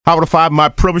Hot 105, my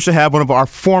privilege to have one of our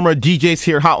former DJs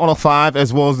here at Hot 105,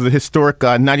 as well as the historic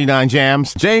 99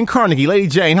 Jams, Jane Carnegie. Lady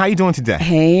Jane, how you doing today?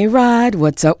 Hey, Rod.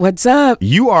 What's up? What's up?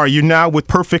 You're now with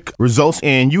Perfect Results,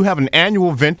 and you have an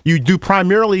annual event you do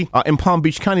primarily in Palm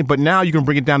Beach County, but now you can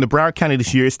bring it down to Broward County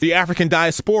this year. It's the African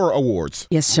Diaspora Awards.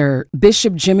 Yes, sir.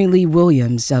 Bishop Jimmy Lee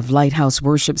Williams of Lighthouse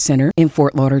Worship Center in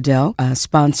Fort Lauderdale,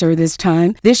 sponsor this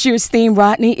time. This year's theme,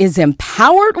 Rodney, is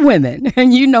Empowered Women,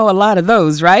 and you know a lot of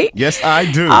those, right? Yes,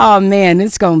 I do. Oh, man,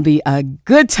 it's going to be a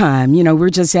good time. You know, we're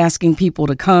just asking people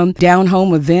to come down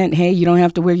home event. Hey, you don't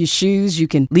have to wear your shoes. You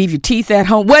can leave your teeth at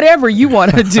home, whatever you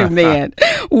want to do, man.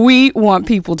 We want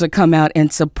people to come out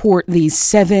and support these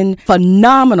 7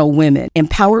 phenomenal women.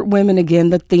 Empowered Women,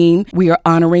 again, the theme. We are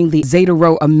honoring the Zeta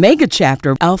Rho Omega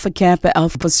chapter of Alpha Kappa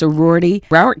Alpha Sorority,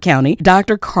 Broward County.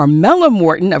 Dr. Carmela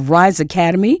Morton of Rise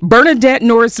Academy. Bernadette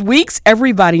Norris Weeks,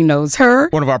 everybody knows her.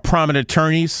 One of our prominent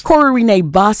attorneys. Corey Renee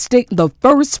Bostic, the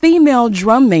first female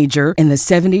drum major in the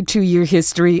 72-year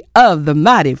history of the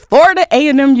mighty Florida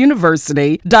A&M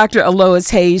University. Dr. Alois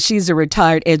Hayes, she's a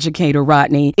retired educator,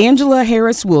 Rodney. Angela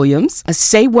Harris Williams, a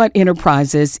Say What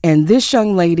Enterprises, and this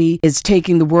young lady is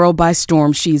taking the world by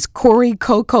storm. She's Corey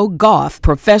Coco Goff,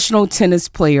 professional tennis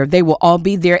player. They will all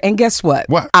be there. And guess what?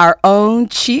 What? Our own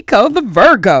Chico the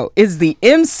Virgo is the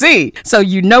MC. So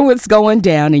you know what's going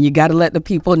down, and you got to let the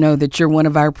people know that you're one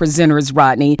of our presenters,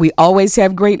 Rodney. We always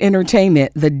have great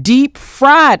entertainment. The Deep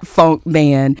Fried Funk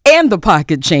Band and the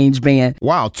Pocket Change Band.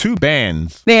 Wow, 2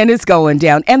 bands. Man, it's going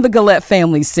down. And the Gillette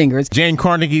Family Singers. Jane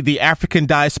Carnegie, the African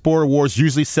Diaspora Awards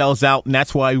usually sells out, and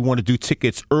that's why we want to do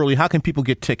tickets early. How can people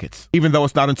get tickets, even though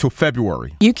it's not until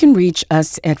February? You can reach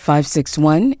us at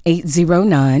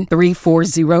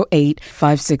 561-809-3408,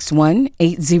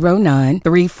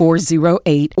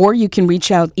 561-809-3408, or you can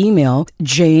reach out, email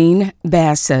Jane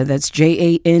Bassa, that's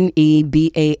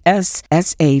JaneBassa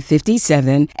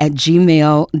 57 at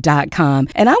gmail.com.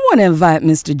 And I want to invite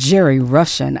Mr. Jerry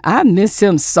Russian. I miss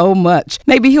him so much.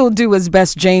 Maybe he'll do his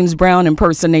best James Brown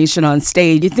impersonation on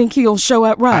stage. You think he'll show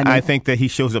up, Rodney? I think that he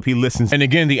shows up. He listens. And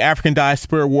again, the African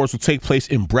Diaspora Awards will take place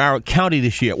in Broward County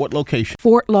this year. What location?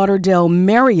 Fort Lauderdale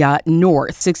Marriott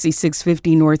North,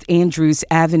 6650 North Andrews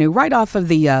Avenue, right off of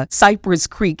the Cypress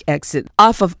Creek exit,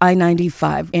 off of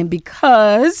I-95. And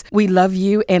because we love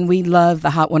you and we love the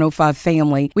Hot 105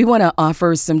 family, we want to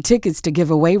offer some tickets to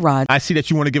give away, Rod. I see that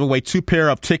you want to give away 2 pair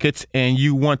of tickets, and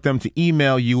you want them to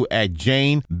email you at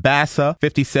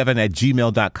janebassa57 at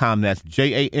gmail.com. That's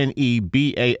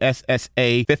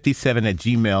JaneBassa 57 at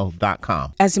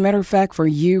gmail.com. As a matter of fact, for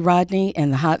you, Rodney,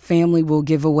 and the Hot family, will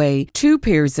give away 2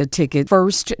 pairs of tickets.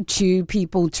 First 2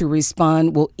 people to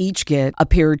respond will each get a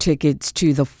pair of tickets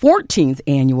to the 14th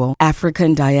annual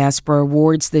African Diaspora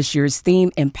Awards. This year's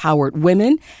theme, Empowered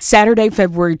Women, Saturday,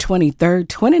 February 23rd,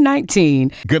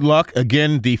 2019. Good luck.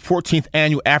 Again, the 14th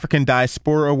annual African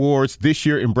Diaspora Awards this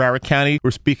year in Broward County.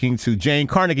 We're speaking to Jane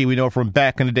Carnegie. We know from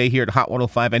back in the day here at Hot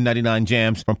 105 and 99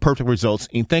 Jams from Perfect Results.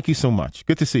 And thank you so much.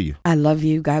 Good to see you. I love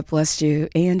you. God bless you.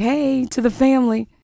 And hey, to the family.